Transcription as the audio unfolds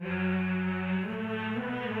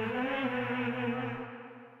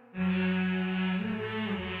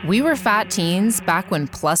We were fat teens back when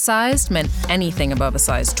plus-sized meant anything above a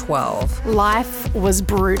size 12. Life was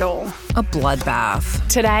brutal. A bloodbath.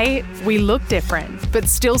 Today, we look different, but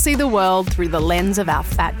still see the world through the lens of our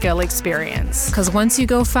fat girl experience. Because once you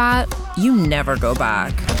go fat, you never go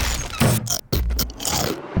back.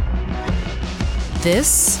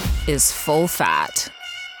 This is Full Fat.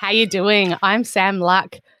 How you doing? I'm Sam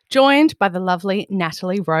Luck, joined by the lovely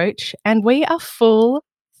Natalie Roach, and we are Full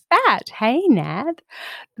Fat. Hey, Nat.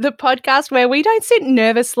 The podcast where we don't sit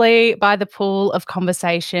nervously by the pool of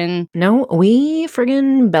conversation. No, we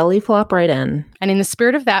friggin' belly flop right in. And in the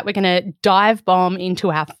spirit of that, we're going to dive bomb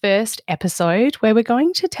into our first episode where we're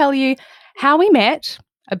going to tell you how we met,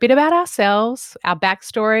 a bit about ourselves, our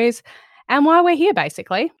backstories, and why we're here,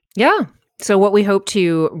 basically. Yeah. So what we hope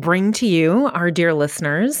to bring to you, our dear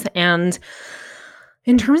listeners, and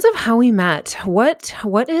in terms of how we met, what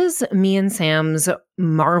is me and Sam's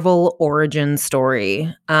Marvel origin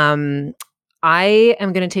story? I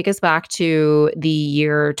am going to take us back to the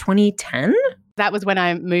year 2010. That was when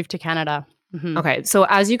I moved to Canada. Mm-hmm. Okay, so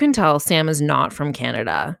as you can tell, Sam is not from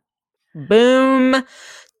Canada. Boom.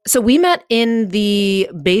 So we met in the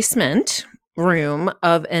basement room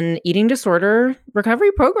of an eating disorder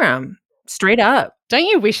recovery program. Straight up. Don't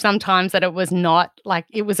you wish sometimes that it was not like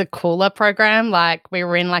it was a cooler program, like we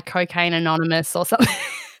were in like Cocaine Anonymous or something?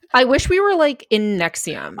 I wish we were like in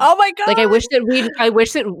NXIVM. Oh my God. Like I wish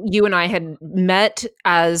that you and I had met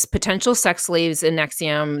as potential sex slaves in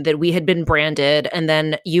NXIVM, that we had been branded, and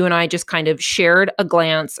then you and I just kind of shared a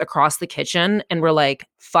glance across the kitchen and were like,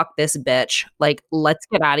 fuck this bitch. Like, let's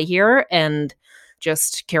get out of here and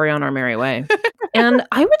just carry on our merry way. And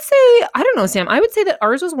I would say, I don't know, Sam, I would say that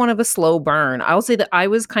ours was one of a slow burn. I'll say that I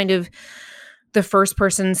was kind of the first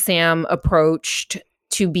person Sam approached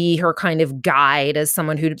to be her kind of guide, as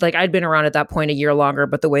someone who, like, I'd been around at that point a year longer,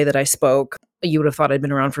 but the way that I spoke, you would have thought I'd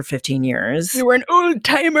been around for 15 years. You were an old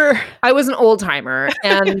timer. I was an old timer.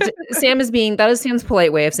 And that is Sam's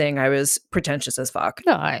polite way of saying I was pretentious as fuck.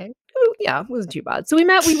 No. Yeah, it wasn't too bad. So we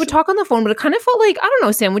met, we would talk on the phone, but it kind of felt like, I don't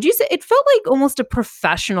know, Sam, would you say it felt like almost a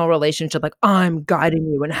professional relationship? Like, I'm guiding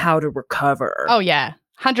you in how to recover. Oh, yeah.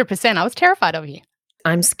 100%. I was terrified of you.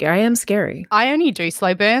 I'm scary. I am scary. I only do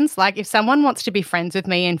slow burns. Like if someone wants to be friends with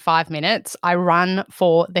me in 5 minutes, I run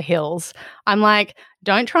for the hills. I'm like,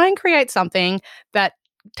 don't try and create something that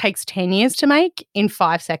takes 10 years to make in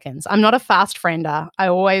 5 seconds. I'm not a fast friender. I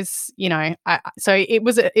always, so it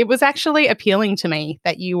was actually appealing to me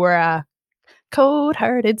that you were a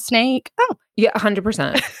cold-hearted snake. Oh, yeah, 100%.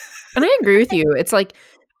 And I agree with you. It's like,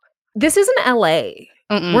 this isn't LA.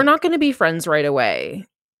 Mm-mm. We're not going to be friends right away.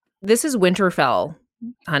 This is Winterfell,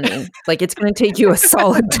 honey. Like, it's going to take you a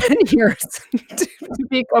solid 10 years to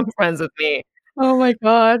become friends with me. Oh my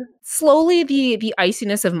God. Slowly, the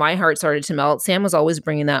iciness of my heart started to melt. Sam was always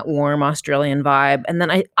bringing that warm Australian vibe. And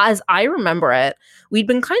then as I remember it, we'd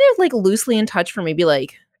been kind of like loosely in touch for maybe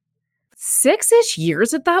like 6-ish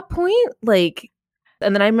years at that point. Like,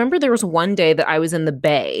 and then I remember there was one day that I was in the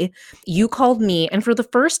Bay. You called me, and for the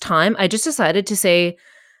first time, I just decided to say,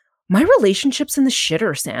 my relationship's in the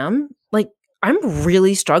shitter, Sam. Like, I'm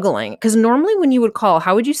really struggling. Because normally when you would call,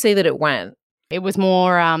 how would you say that it went? It was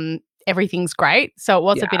more everything's great. So it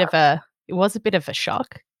was a bit of a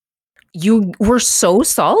shock. You were so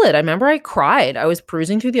solid. I remember I cried. I was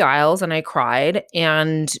cruising through the aisles and I cried,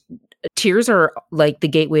 and tears are like the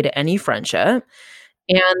gateway to any friendship.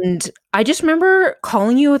 And I just remember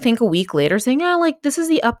calling you, I think a week later, saying, yeah, like, this is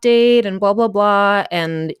the update and blah, blah, blah.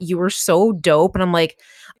 And you were so dope. And I'm like,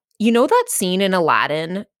 you know that scene in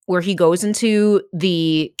Aladdin where he goes into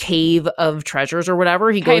the cave of treasures or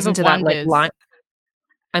whatever? He goes into that like line.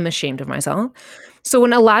 I'm ashamed of myself. So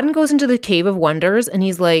when Aladdin goes into the Cave of Wonders and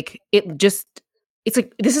he's like, it's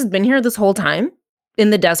like, this has been here this whole time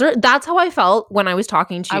in the desert. That's how I felt when I was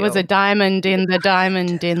talking to you. I was a diamond in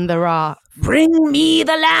the rough. Bring me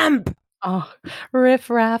the lamp. Oh, riff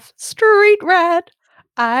raff, street rat.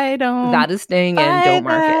 That is staying in. Don't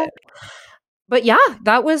mark it. But yeah,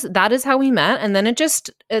 that is how we met. And then it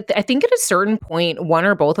just, I think at a certain point, one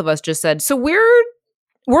or both of us just said, so we're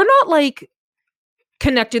not like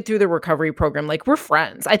connected through the recovery program. Like, we're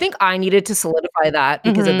friends. I think I needed to solidify that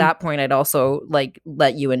because at that point I'd also like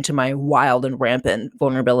let you into my wild and rampant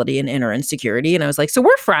vulnerability and inner insecurity. And I was like, so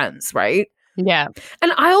we're friends, right? Yeah.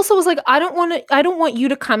 And I also was like, I don't want you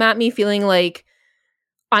to come at me feeling like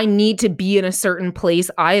I need to be in a certain place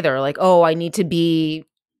either. Like, oh, I need to be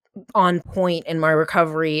on point in my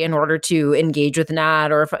recovery in order to engage with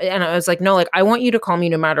Nat, and I was like, no, like, I want you to call me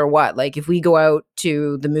no matter what. Like, if we go out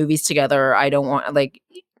to the movies together, I don't want, like,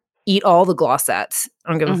 eat all the glossettes. I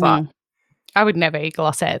don't give a fuck. I would never eat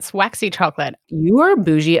glossettes. Waxy chocolate. You are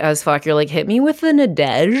bougie as fuck. You're like, hit me with the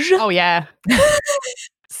Nadej. Oh, yeah.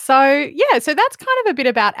 So that's kind of a bit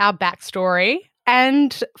about our backstory.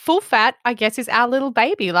 And full fat, I guess, is our little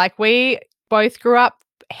baby. Like, we both grew up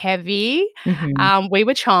heavy. We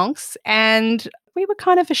were chonks, and we were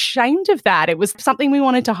kind of ashamed of that. It was something we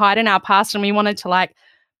wanted to hide in our past, and we wanted to like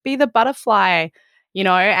be the butterfly,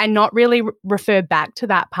 and not really refer back to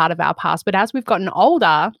that part of our past. But as we've gotten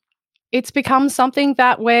older, it's become something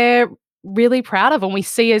that we're really proud of, and we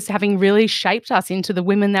see as having really shaped us into the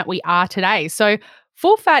women that we are today. So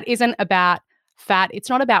full fat isn't about fat. It's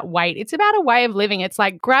not about weight. It's about a way of living. It's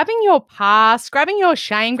like grabbing your past, grabbing your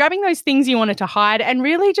shame, grabbing those things you wanted to hide, and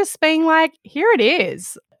really just being like, here it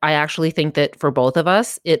is. I actually think that for both of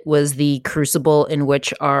us, it was the crucible in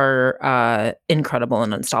which our incredible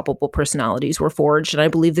and unstoppable personalities were forged. And I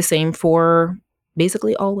believe the same for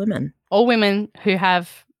basically all women. All women who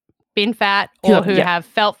have been fat or who have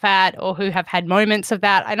felt fat or who have had moments of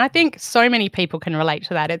that. And I think so many people can relate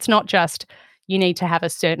to that. It's not just you need to have a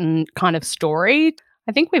certain kind of story.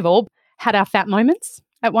 I think we've all had our fat moments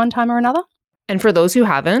at one time or another. And for those who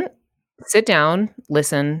haven't, sit down,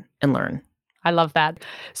 listen, and learn. I love that.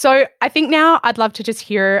 So I think now I'd love to just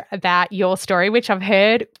hear about your story, which I've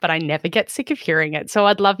heard, but I never get sick of hearing it. So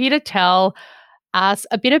I'd love you to tell us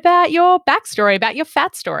a bit about your backstory, about your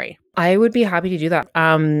fat story. I would be happy to do that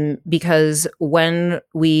because when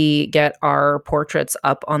we get our portraits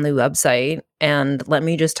up on the website, and let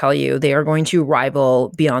me just tell you, they are going to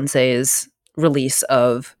rival Beyonce's release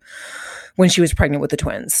of when she was pregnant with the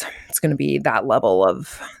twins. It's going to be that level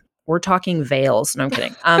of... We're talking veils. No, I'm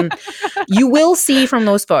kidding. You will see from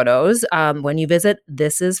those photos when you visit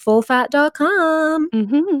thisisfullfat.com.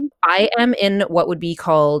 I am in what would be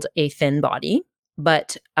called a thin body,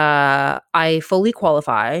 but I fully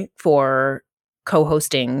qualify for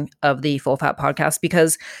co-hosting of the Full Fat podcast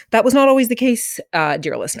because that was not always the case,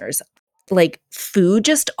 dear listeners. Like, food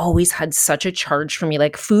just always had such a charge for me.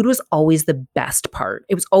 Like, food was always the best part.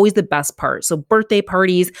 It was always the best part. So birthday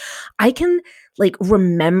parties, I can like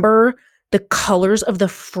remember the colors of the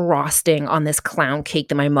frosting on this clown cake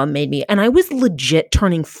that my mom made me. And I was legit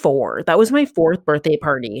turning 4. That was my 4th birthday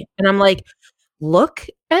party. And I'm like, look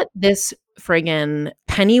at this friggin'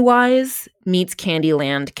 Pennywise meets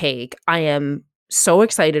Candyland cake. I am so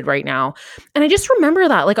excited right now. And I just remember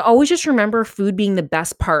that. Like, I always just remember food being the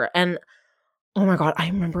best part. And oh my God, I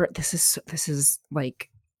remember this is like,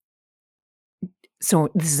 so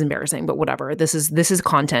this is embarrassing, but whatever. This is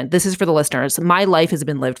content. This is for the listeners. My life has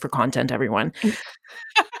been lived for content, everyone.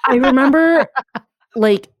 I remember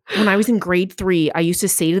like when I was in grade 3, I used to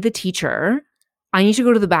say to the teacher, I need to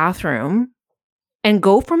go to the bathroom and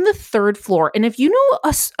go from the 3rd floor. And if you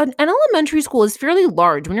know, an elementary school is fairly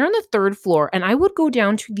large. When you're on the 3rd floor, and I would go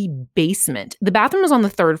down to the basement. The bathroom was on the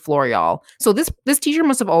 3rd floor, y'all. So this teacher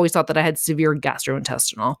must have always thought that I had severe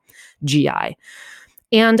gastrointestinal GI.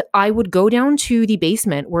 And I would go down to the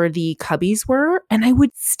basement where the cubbies were, and I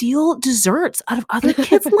would steal desserts out of other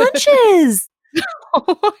kids' lunches.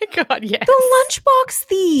 Oh my God, yes. The lunchbox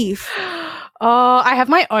thief. Oh, I have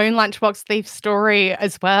my own lunchbox thief story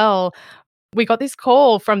as well. We got this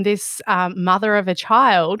call from this mother of a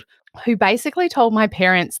child who basically told my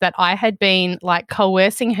parents that I had been like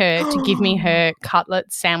coercing her to give me her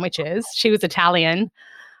cutlet sandwiches. She was Italian.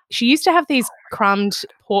 She used to have these crumbed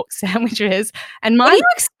pork sandwiches. And what do you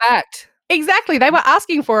expect? Exactly. They were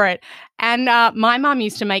asking for it. And my mum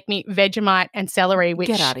used to make me Vegemite and celery, which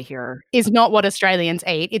get out of here, is not what Australians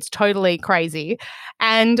eat. It's totally crazy.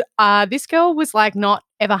 And this girl was like not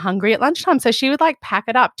ever hungry at lunchtime. So she would like pack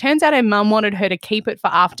it up. Turns out her mum wanted her to keep it for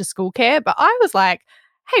after school care. But I was like,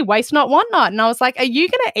 hey, waste not, want not. And I was like, are you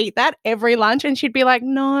going to eat that every lunch? And she'd be like,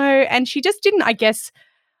 no. And she just didn't, I guess,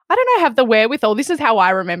 I don't know, have the wherewithal. This is how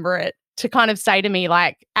I remember it, to kind of say to me,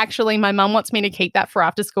 like, actually, my mum wants me to keep that for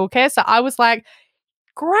after school care. So I was like,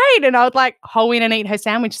 great. And I would like hoe in and eat her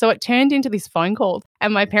sandwich. So it turned into this phone call.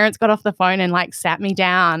 And my parents got off the phone and like sat me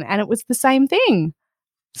down. And it was the same thing.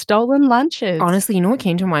 Stolen lunches. Honestly, you know what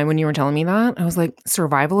came to mind when you were telling me that? I was like,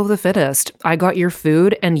 survival of the fittest. I got your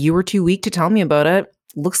food and you were too weak to tell me about it.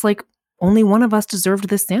 Looks like only one of us deserved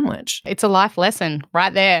this sandwich. It's a life lesson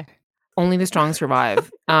right there. Only the strong survive.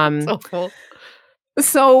 So cool.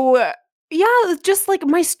 So yeah, just like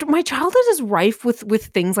my childhood is rife with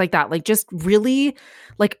things like that. Like just really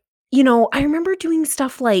like, you know, I remember doing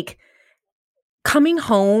stuff like coming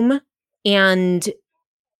home and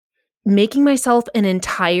making myself an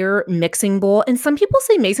entire mixing bowl. And some people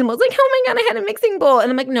say mixing bowl. It's like, oh my God, I had a mixing bowl. And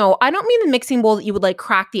I'm like, no, I don't mean the mixing bowl that you would like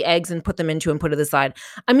crack the eggs and put them into and put it aside.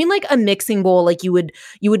 I mean like a mixing bowl like you would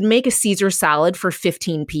make a Caesar salad for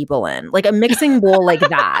 15 people in. Like a mixing bowl like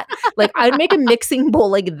that. Like I'd make a mixing bowl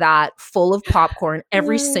like that full of popcorn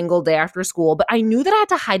every single day after school. But I knew that I had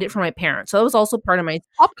to hide it from my parents. So that was also part of my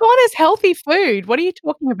Popcorn is healthy food. What are you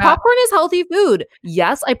talking about? popcorn is healthy food.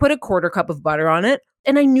 Yes, I put a quarter cup of butter on it.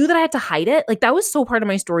 And I knew that I had to hide it. Like that was so part of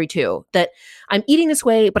my story too, that I'm eating this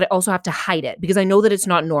way, but I also have to hide it because I know that it's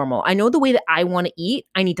not normal. I know the way that I want to eat,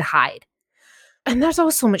 I need to hide. And there's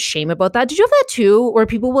always so much shame about that. Did you have that too, where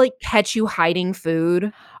people will like catch you hiding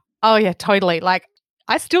food? Oh, yeah, totally. Like,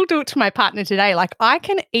 I still do it to my partner today. Like, I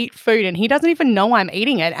can eat food and he doesn't even know I'm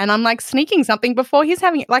eating it. And I'm like sneaking something before he's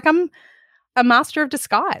having it. Like, I'm a master of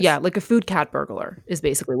disguise. Yeah, like a food cat burglar is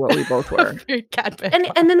basically what we both were. Food cat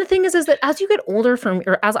And then the thing is that as you get older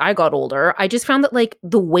or as I got older, I just found that like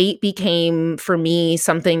the weight became for me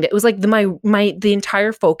something that was like the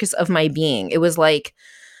entire focus of my being. It was like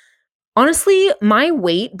honestly, my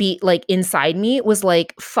weight like inside me was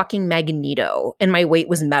like fucking Magneto and my weight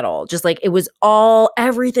was metal. Just like it was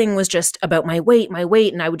everything was just about my weight.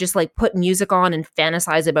 And I would just like put music on and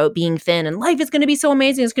fantasize about being thin and life is going to be so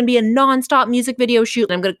amazing. It's going to be a nonstop music video shoot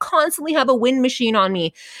and I'm going to constantly have a wind machine on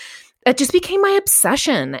me. It just became my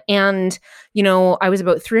obsession. And, I was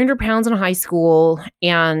about 300 pounds in high school.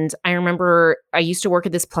 And I remember I used to work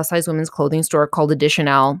at this plus size women's clothing store called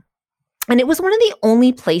Additionelle. And it was one of the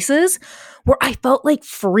only places where I felt like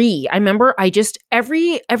free. I remember I just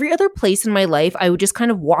every other place in my life, I would just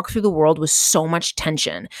kind of walk through the world with so much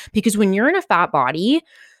tension. Because when you're in a fat body,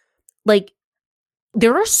 like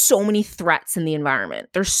there are so many threats in the environment.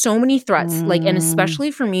 There's so many threats. Like, and especially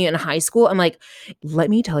for me in high school, I'm like, let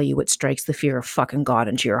me tell you what strikes the fear of fucking God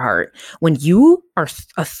into your heart. When you are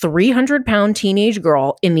a 300-pound teenage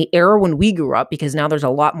girl in the era when we grew up, because now there's a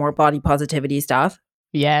lot more body positivity stuff.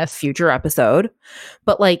 Yes. Future episode.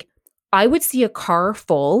 But like I would see a car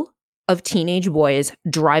full of teenage boys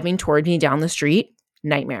driving toward me down the street.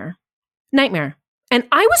 Nightmare. And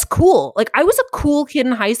I was cool. Like I was a cool kid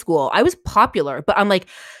in high school. I was popular, but I'm like,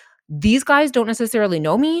 these guys don't necessarily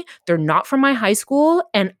know me. They're not from my high school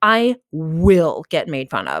and I will get made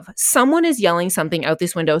fun of. Someone is yelling something out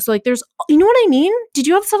this window. So like there's, you know what I mean? Did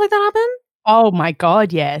you have stuff like that happen? Oh my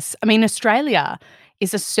God, yes. I mean, Australia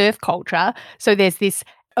is a surf culture. So there's this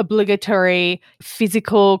obligatory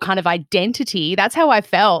physical kind of identity. That's how I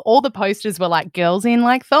felt. All the posters were like girls in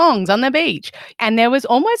like thongs on the beach. And there was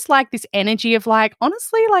almost like this energy of like,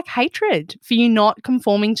 honestly, like hatred for you not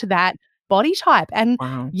conforming to that body type. And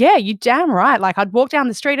Wow. yeah, you're damn right. Like I'd walk down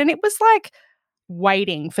the street and it was like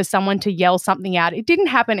waiting for someone to yell something out. It didn't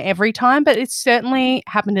happen every time, but it certainly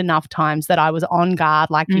happened enough times that I was on guard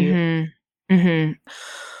like you. Mm-hmm. Mm-hmm.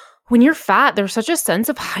 When you're fat, there's such a sense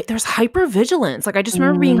of there's hypervigilance. Like I just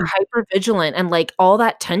remember being hypervigilant and like all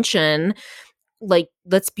that tension. Like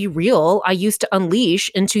let's be real, I used to unleash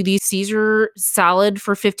into the Caesar salad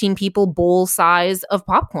for 15 people bowl size of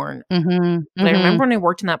popcorn. Mhm, But I mhm. remember when I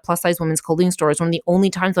worked in that plus size women's clothing store, it's one of the only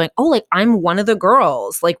times I'm like, oh, like I'm one of the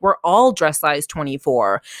girls. Like we're all dress size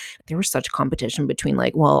 24. There was such competition between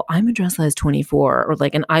like, well, I'm a dress size 24 or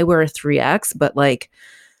like, and I wear a 3X, but like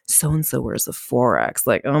so-and-so wears a 4X.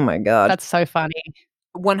 Like, oh my God. That's so funny.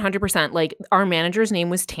 100%. Like our manager's name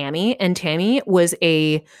was Tammy and Tammy was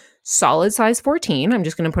a solid size 14. I'm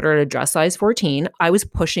just going to put her at a dress size 14. I was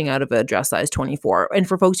pushing out of a dress size 24. And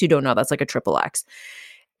for folks who don't know, that's like a triple X.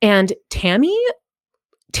 And Tammy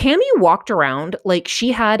walked around like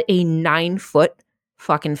she had a 9-foot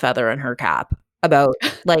fucking feather in her cap about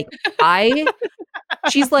like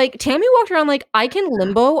she's like, Tammy walked around like I can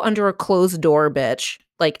limbo under a closed door, bitch.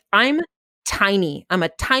 Like I'm tiny. I'm a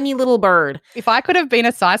tiny little bird. If I could have been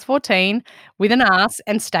a size 14 with an ass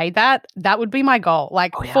and stayed that would be my goal.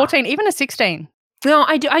 Like Oh, yeah. 14, even a 16. No,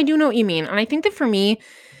 I do know what you mean. And I think that for me,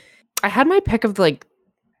 I had my pick of like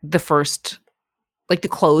the first, like the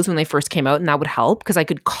clothes when they first came out, and that would help because I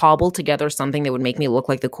could cobble together something that would make me look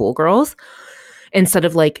like the cool girls instead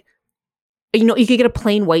of like, you could get a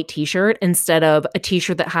plain white t-shirt instead of a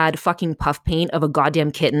t-shirt that had fucking puff paint of a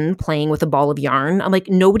goddamn kitten playing with a ball of yarn. I'm like,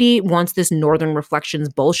 nobody wants this Northern Reflections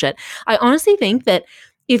bullshit. I honestly think that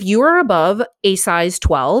if you are above a size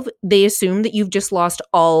 12, they assume that you've just lost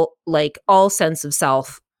all sense of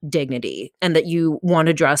self dignity and that you want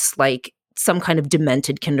to dress like some kind of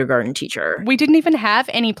demented kindergarten teacher. We didn't even have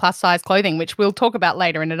any plus size clothing, which we'll talk about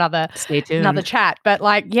later in another chat. But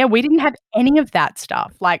like, yeah, we didn't have any of that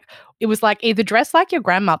stuff. Like it was like either dress like your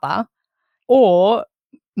grandmother or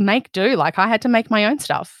make do. Like I had to make my own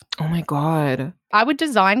stuff. Oh my God. I would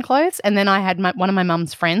design clothes, and then I had one of my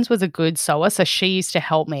mum's friends was a good sewer, so she used to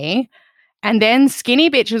help me. And then skinny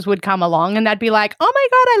bitches would come along and they'd be like, "Oh my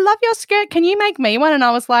God, I love your skirt. Can you make me one?" And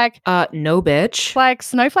I was like, No, bitch. like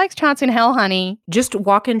snowflakes chance in hell, honey. Just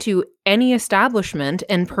walk into any establishment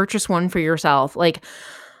and purchase one for yourself. Like,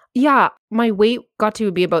 yeah, my weight got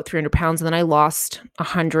to be about 300 pounds, and then I lost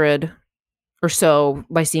 100 or so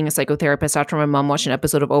by seeing a psychotherapist after my mom watched an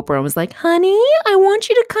episode of Oprah and was like, "Honey, I want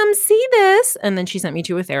you to come see this." And then she sent me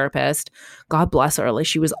to a therapist. God bless her. Like,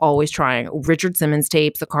 she was always trying. Richard Simmons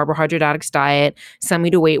tapes, the Carbohydrate Addicts Diet, sent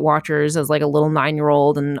me to Weight Watchers as like a little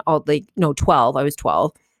 9-year-old and all, like, no, 12. I was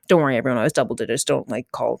 12. Don't worry, everyone. I was double digits. Don't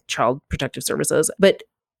like call Child Protective Services. But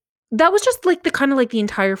that was just like the kind of like the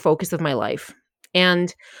entire focus of my life.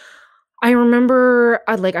 And I remember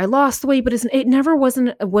I lost the weight, but it never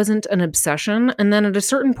wasn't an obsession. And then at a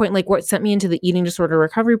certain point, like what sent me into the eating disorder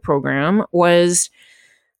recovery program was,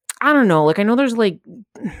 I don't know, like I know there's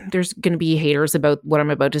going to be haters about what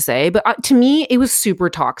I'm about to say, but to me, it was super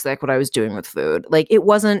toxic what I was doing with food. Like it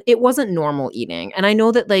wasn't normal eating. And I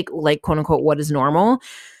know that like quote unquote, what is normal?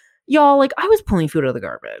 Y'all, like I was pulling food out of the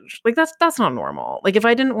garbage. Like that's not normal. Like if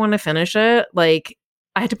I didn't want to finish it, like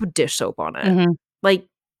I had to put dish soap on it. Mm-hmm. Like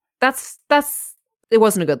that's it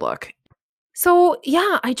wasn't a good look. So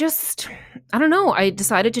yeah, I don't know. I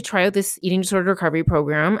decided to try out this eating disorder recovery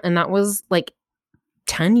program, and that was like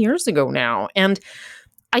 10 years ago now. And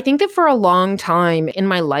I think that for a long time in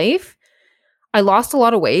my life, I lost a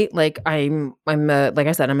lot of weight. Like I'm like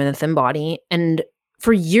I said, I'm in a thin body. And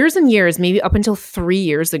for years and years, maybe up until 3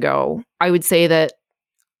 years ago, I would say that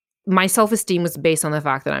my self-esteem was based on the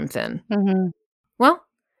fact that I'm thin. Mm-hmm. Well,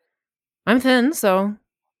 I'm thin, so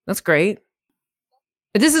that's great.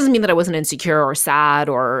 But this doesn't mean that I wasn't insecure or sad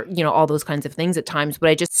or, all those kinds of things at times,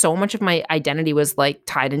 but so much of my identity was like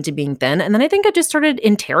tied into being thin. And then I think I just started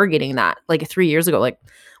interrogating that like 3 years ago, like,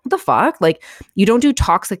 what the fuck? Like, you don't do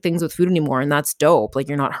toxic things with food anymore, and that's dope. Like,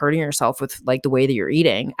 you're not hurting yourself with like the way that you're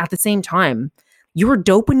eating. At the same time, you were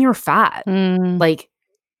dope when you're fat. Like,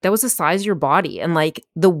 that was the size of your body. And like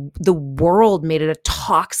the world made it a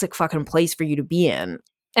toxic fucking place for you to be in.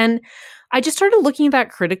 And I just started looking at that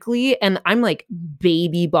critically, and I'm like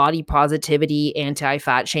baby body positivity,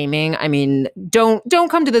 anti-fat shaming. I mean, don't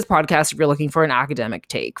come to this podcast if you're looking for an academic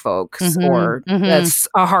take, folks, or that's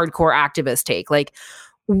a hardcore activist take. Like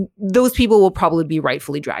those people will probably be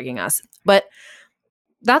rightfully dragging us. But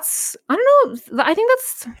that's, I don't know. I think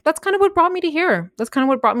that's kind of what brought me to here. That's kind of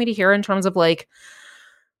what brought me to here in terms of like,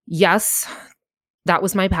 yes, that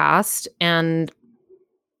was my past, and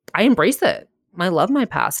I embrace it. I love my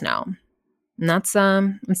past now. And that's,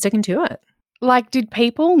 I'm sticking to it. Like, did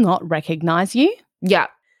people not recognize you? Yeah.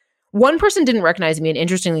 One person didn't recognize me, and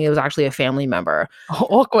interestingly, it was actually a family member. Oh,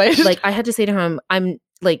 awkward. Like, I had to say to him, I'm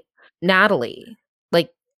like, Natalie, like,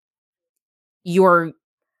 your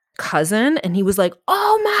cousin? And he was like,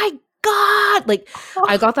 oh my God. Like,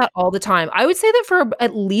 I got that all the time. I would say that for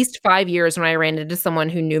at least 5 years when I ran into someone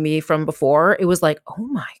who knew me from before, it was like, oh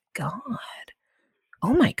my God.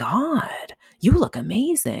 Oh my God. You look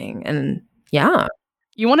amazing. And yeah.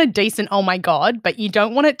 You want a decent oh my God, but you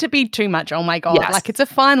don't want it to be too much oh my God. Yes. Like, it's a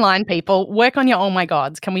fine line, people. Work on your oh my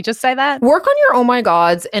gods. Can we just say that? Work on your oh my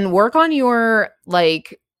gods, and work on your,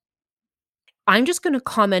 like, I'm just going to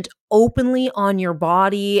comment openly on your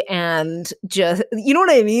body and just, you know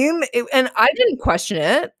what I mean? And I didn't question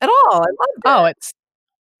it at all. I loved it.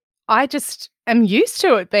 I just am used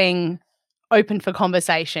to it being open for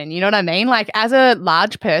conversation. You know what I mean? Like, as a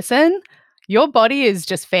large person, your body is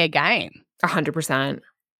just fair game. 100%.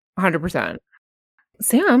 100%.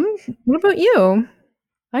 Sam, what about you?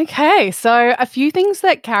 Okay, so a few things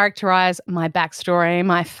that characterize my backstory,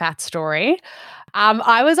 my fat story.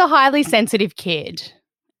 I was a highly sensitive kid.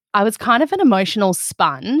 I was kind of an emotional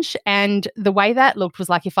sponge, and the way that looked was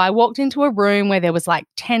like if I walked into a room where there was like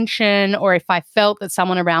tension, or if I felt that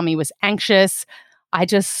someone around me was anxious, I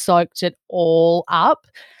just soaked it all up.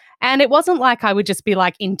 And it wasn't like I would just be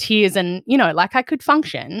like in tears and, like I could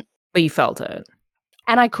function. But you felt it.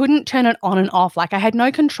 And I couldn't turn it on and off. Like I had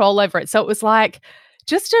no control over it. So it was like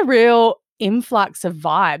just a real influx of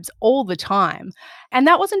vibes all the time. And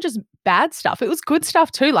that wasn't just bad stuff. It was good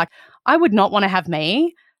stuff too. Like I would not want to have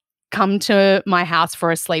me come to my house for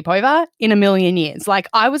a sleepover in a million years. Like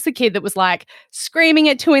I was the kid that was like screaming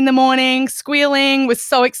at 2 a.m, squealing, was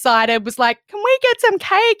so excited, was like, can we get some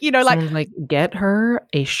cake? Like get her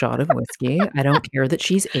a shot of whiskey. I don't care that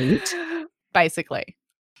she's 8. Basically.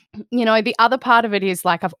 The other part of it is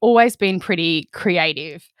like I've always been pretty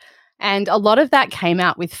creative. And a lot of that came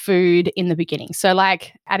out with food in the beginning. So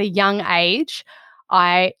like at a young age,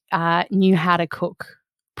 I knew how to cook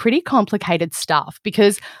pretty complicated stuff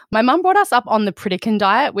because my mum brought us up on the Pritikin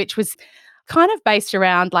diet, which was kind of based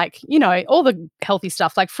around like, you know, all the healthy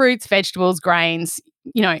stuff like fruits, vegetables, grains,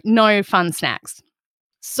 you know, no fun snacks.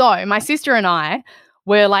 So my sister and I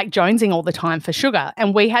were like jonesing all the time for sugar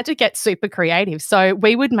and we had to get super creative. So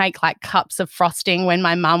we would make like cups of frosting when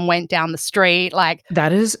my mum went down the street, like,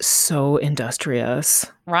 That is so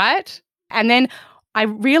industrious. right? And then I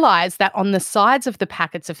realized that on the sides of the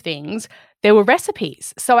packets of things, there were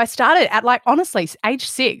recipes. So I started at like, honestly, age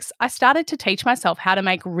 6, I started to teach myself how to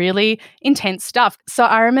make really intense stuff. So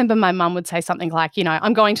I remember my mum would say something like, you know,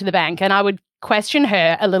 I'm going to the bank, and I would question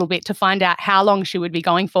her a little bit to find out how long she would be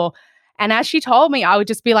going for. And as she told me, I would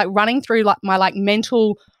just be like running through like my like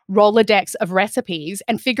mental Rolodex of recipes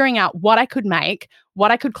and figuring out what I could make,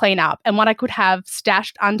 what I could clean up, and what I could have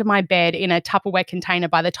stashed under my bed in a Tupperware container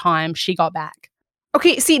by the time she got back.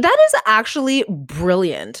 Okay, see, that is actually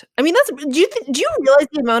brilliant. I mean, do you realize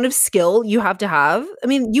the amount of skill you have to have? I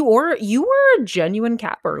mean, you were a genuine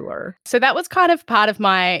cat burglar. So that was kind of part of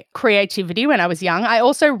my creativity when I was young. I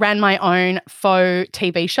also ran my own faux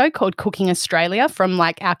TV show called Cooking Australia from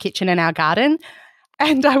like our kitchen and our garden.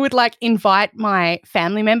 And I would like invite my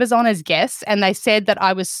family members on as guests. And they said that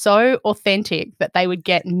I was so authentic that they would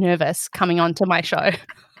get nervous coming onto my show.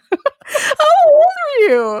 How old are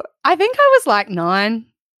you? I think I was like 9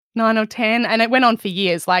 or 10, and it went on for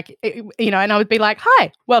years. Like, you know, and I would be like,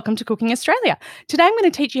 "Hi, welcome to Cooking Australia. Today I'm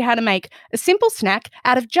going to teach you how to make a simple snack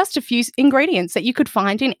out of just a few ingredients that you could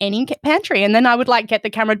find in any pantry." And then I would like get the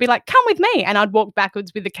camera and be like, "Come with me," and I'd walk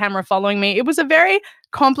backwards with the camera following me. It was a very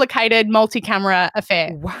complicated multi-camera affair.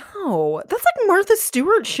 Wow, that's like Martha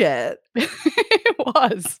Stewart shit. It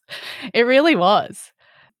was. It really was.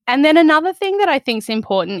 And then another thing that I think is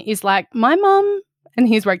important is like my mum, and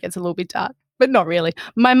here's where it gets a little bit dark, but not really.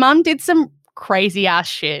 My mum did some crazy ass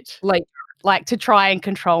shit, like to try and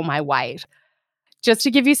control my weight. Just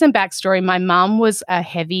to give you some backstory, my mum was a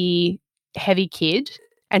heavy kid,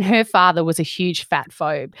 and her father was a huge fat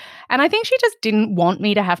phobe. And I think she just didn't want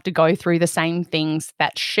me to have to go through the same things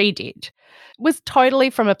that she did. It was totally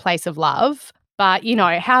from a place of love. But, you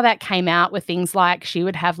know, how that came out with things like she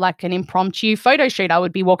would have like an impromptu photo shoot. I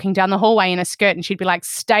would be walking down the hallway in a skirt and she'd be like,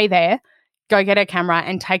 "Stay there, go get her camera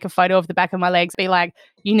and take a photo of the back of my legs." Be like,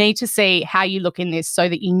 "You need to see how you look in this so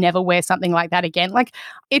that you never wear something like that again." Like,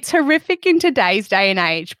 it's horrific in today's day and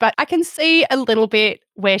age, but I can see a little bit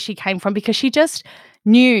where she came from because she just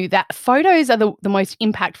knew that photos are the most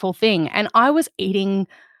impactful thing. And I was eating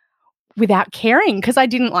without caring because I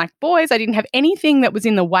didn't like boys. I didn't have anything that was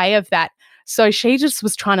in the way of that. So she just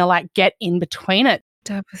was trying to like get in between it.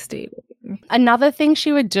 Devastating. Another thing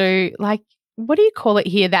she would do, like, what do you call it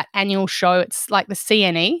here? That annual show, it's like the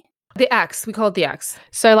CNE. The X, we call it the X.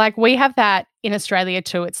 So like we have that in Australia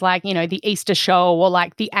too. It's like, you know, the Easter show or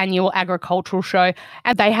like the annual agricultural show.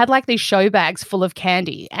 And they had like these show bags full of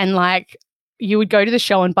candy. And like you would go to the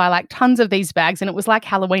show and buy like tons of these bags. And it was like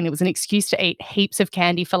Halloween. It was an excuse to eat heaps of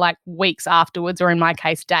candy for like weeks afterwards, or in my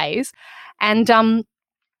case, days. And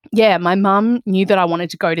yeah, my mum knew that I wanted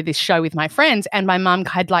to go to this show with my friends, and my mum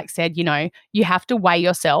had like said, you know, you have to weigh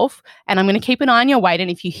yourself and I'm going to keep an eye on your weight. And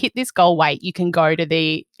if you hit this goal weight, you can go to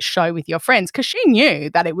the show with your friends. Because she knew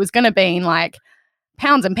that it was going to be like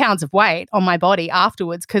pounds and pounds of weight on my body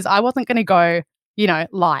afterwards because I wasn't going to go, you know,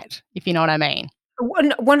 light, if you know what I mean.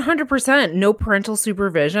 100%. No parental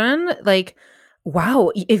supervision. Like,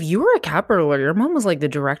 wow, if you were a cat burglar, your mom was like the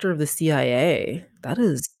director of the CIA. That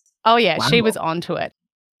is. Oh, yeah, wow. She was onto it.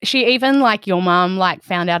 She even, like your mum, like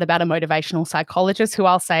found out about a motivational psychologist who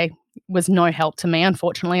I'll say was no help to me.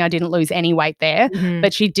 Unfortunately, I didn't lose any weight there,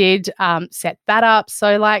 but she did set that up.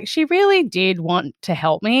 So like she really did want to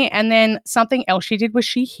help me. And then something else she did was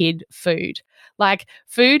she hid food. Like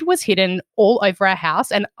food was hidden all over our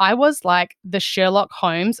house, and I was like the Sherlock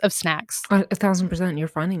Holmes of snacks. 1,000%. You're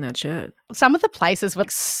finding that shit. Some of the places were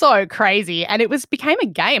so crazy, and it became a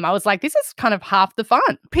game. I was like, this is kind of half the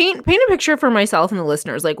fun. Paint a picture for myself and the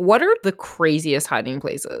listeners. Like, what are the craziest hiding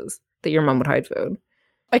places that your mom would hide food?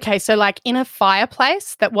 Okay, so like in a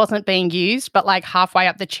fireplace that wasn't being used, but like halfway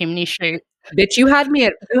up the chimney chute. Bitch, you had me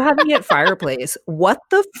at fireplace. What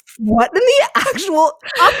in the actual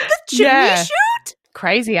up the chimney chute?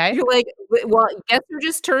 Crazy, eh? You're like, well, guess who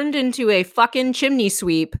just turned into a fucking chimney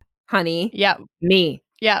sweep, honey? Yeah. Me.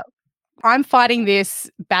 Yeah. I'm fighting this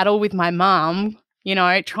battle with my mum, you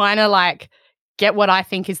know, trying to like get what I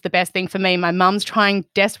think is the best thing for me. My mum's trying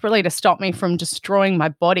desperately to stop me from destroying my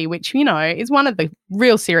body, which, you know, is one of the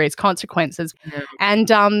real serious consequences. Yeah.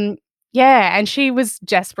 And yeah, and she was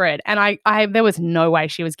desperate, and I there was no way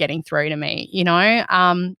she was getting through to me, you know.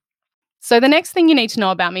 So the next thing you need to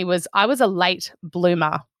know about me was I was a late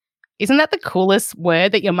bloomer. Isn't that the coolest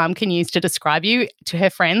word that your mum can use to describe you to her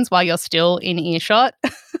friends while you're still in earshot?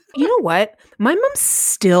 You know what? My mom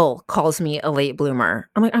still calls me a late bloomer.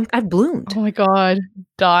 I'm like, I've bloomed. Oh my God,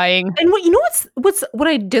 dying. And what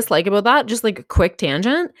I dislike about that, just like a quick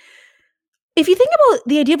tangent, if you think about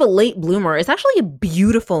the idea of a late bloomer, it's actually a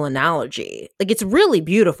beautiful analogy. Like, it's really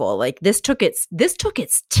beautiful. Like, this took its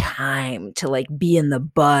time to like be in the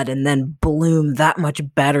bud and then bloom that much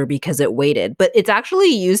better because it waited. But it's actually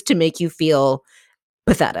used to make you feel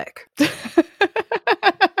pathetic.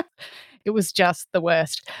 It was just the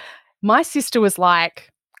worst. My sister was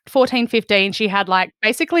like 14, 15. She had like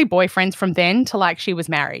basically boyfriends from then to like she was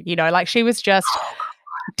married, like she was just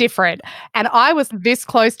different. And I was this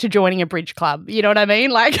close to joining a bridge club. You know what I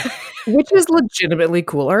mean? Like, Which is legitimately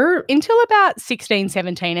cooler. until about 16,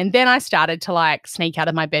 17. And then I started to like sneak out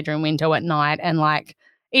of my bedroom window at night. And like,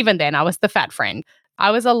 even then I was the fat friend.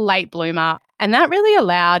 I was a late bloomer. And that really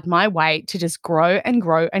allowed my weight to just grow and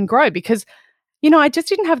grow and grow because, I just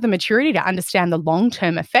didn't have the maturity to understand the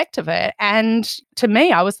long-term effect of it. And to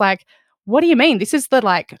me, I was like, what do you mean? This is the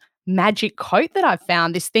like magic coat that I've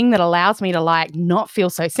found, this thing that allows me to like not feel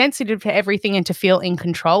so sensitive to everything and to feel in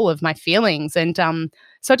control of my feelings. And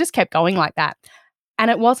so I just kept going like that. And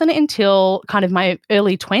it wasn't until kind of my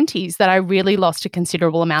early 20s that I really lost a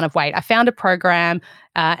considerable amount of weight. I found a program,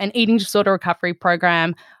 an eating disorder recovery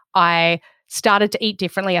program. I started to eat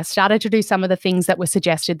differently. I started to do some of the things that were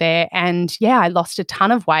suggested there. And yeah, I lost a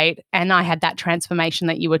ton of weight and I had that transformation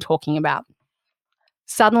that you were talking about.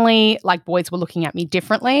 Suddenly, like boys were looking at me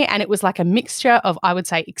differently. And it was like a mixture of, I would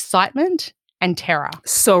say, excitement and terror.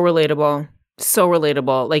 So relatable. So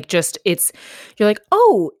relatable. Like you're like,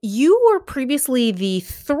 oh, you were previously the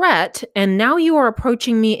threat and now you are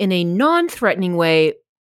approaching me in a non-threatening way.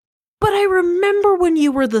 But I remember when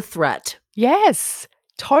you were the threat. Yes,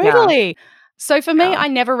 totally. Yeah. So for me, I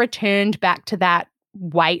never returned back to that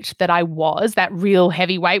weight that I was, that real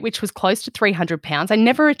heavy weight, which was close to 300 pounds. I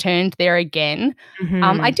never returned there again.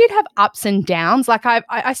 Mm-hmm. I did have ups and downs. Like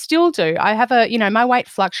I still do. I have my weight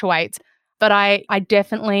fluctuates, but I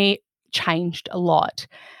definitely changed a lot.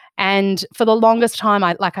 And for the longest time,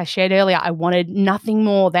 like I shared earlier, I wanted nothing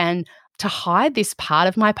more than to hide this part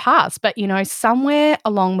of my past. But, somewhere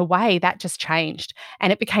along the way, that just changed.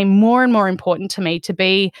 And it became more and more important to me to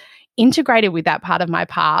be integrated with that part of my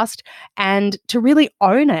past and to really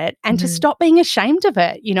own it and to stop being ashamed of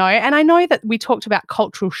it, And I know that we talked about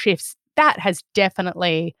cultural shifts. That has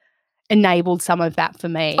definitely enabled some of that for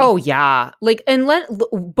me. Oh, yeah. Like, and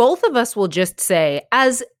both of us will just say,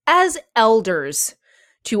 as elders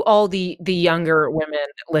to all the younger women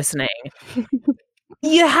listening,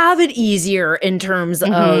 you have it easier in terms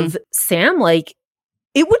of Sam. Like,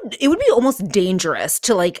 it would be almost dangerous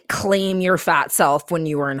to like claim your fat self when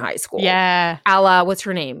you were in high school. Yeah. A la, what's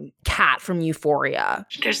her name? Kat from Euphoria.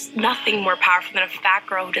 There's nothing more powerful than a fat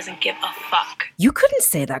girl who doesn't give a fuck. You couldn't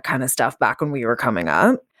say that kind of stuff back when we were coming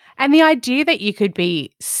up. And the idea that you could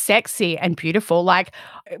be sexy and beautiful, like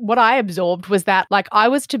what I absorbed was that like I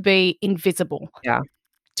was to be invisible. Yeah.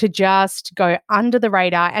 To just go under the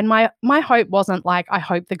radar. And my hope wasn't like, I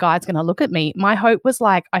hope the guy's going to look at me. My hope was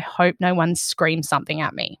like, I hope no one screams something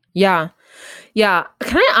at me. Yeah. Yeah.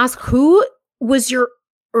 Can I ask, who was your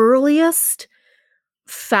earliest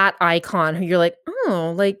fat icon who you're like,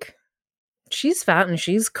 oh, like she's fat and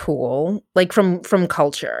she's cool, like from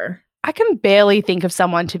culture? I can barely think of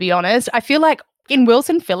someone, to be honest. I feel like in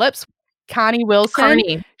Wilson Phillips, Carney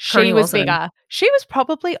Wilson, she was bigger. She was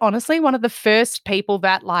probably, honestly, one of the first people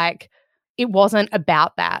that like, it wasn't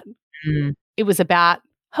about that. Mm. It was about,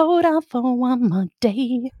 hold on for one more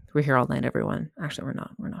day. We're here all night, everyone. Actually, we're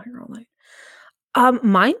not. We're not here all night.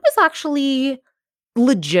 Mine was actually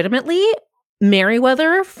legitimately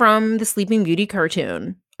Merryweather from the Sleeping Beauty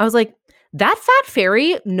cartoon. I was like, that fat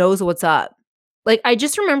fairy knows what's up. Like, I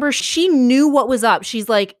just remember she knew what was up. She's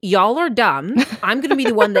like, y'all are dumb. I'm going to be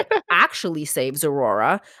the one that actually saves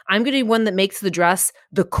Aurora. I'm going to be one that makes the dress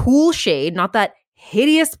the cool shade, not that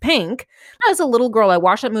hideous pink. As a little girl, I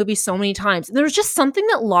watched that movie so many times. And there was just something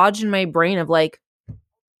that lodged in my brain of like,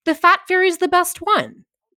 the fat fairy's the best one.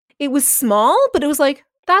 It was small, but it was like,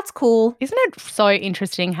 that's cool. Isn't it so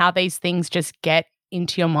interesting how these things just get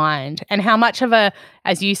into your mind and how much of a,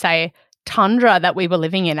 as you say, tundra that we were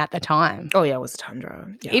living in at the time? Oh yeah, it was tundra.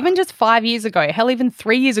 Yeah. Even just 5 years ago, hell, even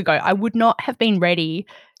 3 years ago, I would not have been ready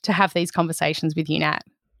to have these conversations with you, Nat.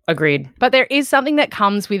 Agreed. But there is something that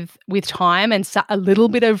comes with time and a little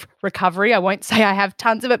bit of recovery. I won't say I have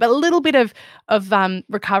tons of it, but a little bit of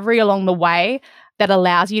recovery along the way that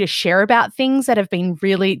allows you to share about things that have been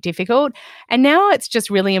really difficult. And now it's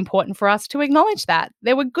just really important for us to acknowledge that.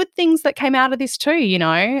 There were good things that came out of this too, you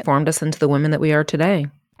know. Formed us into the women that we are today.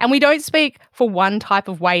 And we don't speak for one type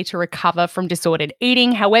of way to recover from disordered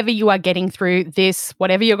eating. However you are getting through this,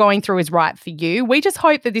 whatever you're going through is right for you. We just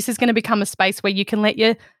hope that this is going to become a space where you can let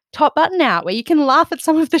your top button out, where you can laugh at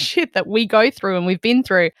some of the shit that we go through and we've been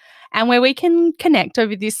through, and where we can connect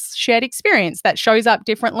over this shared experience that shows up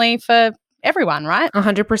differently for everyone, right?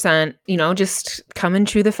 100%. You know, just come and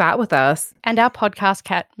chew the fat with us. And our podcast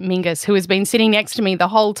cat, Mingus, who has been sitting next to me the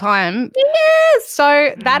whole time. Yes!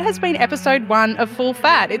 So that has been episode 1 of Full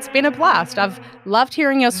Fat. It's been a blast. I've loved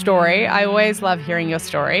hearing your story. I always love hearing your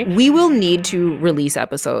story. We will need to release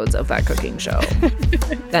episodes of that cooking show.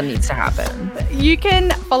 That needs to happen. You can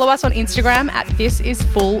follow us on Instagram at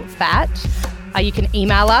thisisfullfat. You can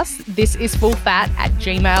email us,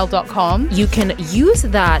 thisisfullfat@gmail.com. You can use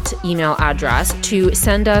that email address to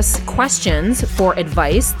send us questions for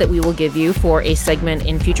advice that we will give you for a segment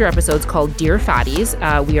in future episodes called Dear Fatties.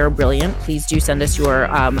 We are brilliant. Please do send us your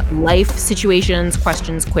life situations,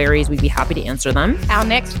 questions, queries. We'd be happy to answer them. Our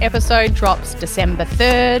next episode drops December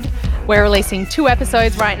 3rd. We're releasing 2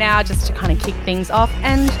 episodes right now just to kind of kick things off.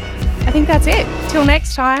 And I think that's it. Till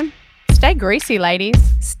next time. Stay greasy, ladies.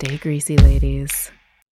 Stay greasy, ladies.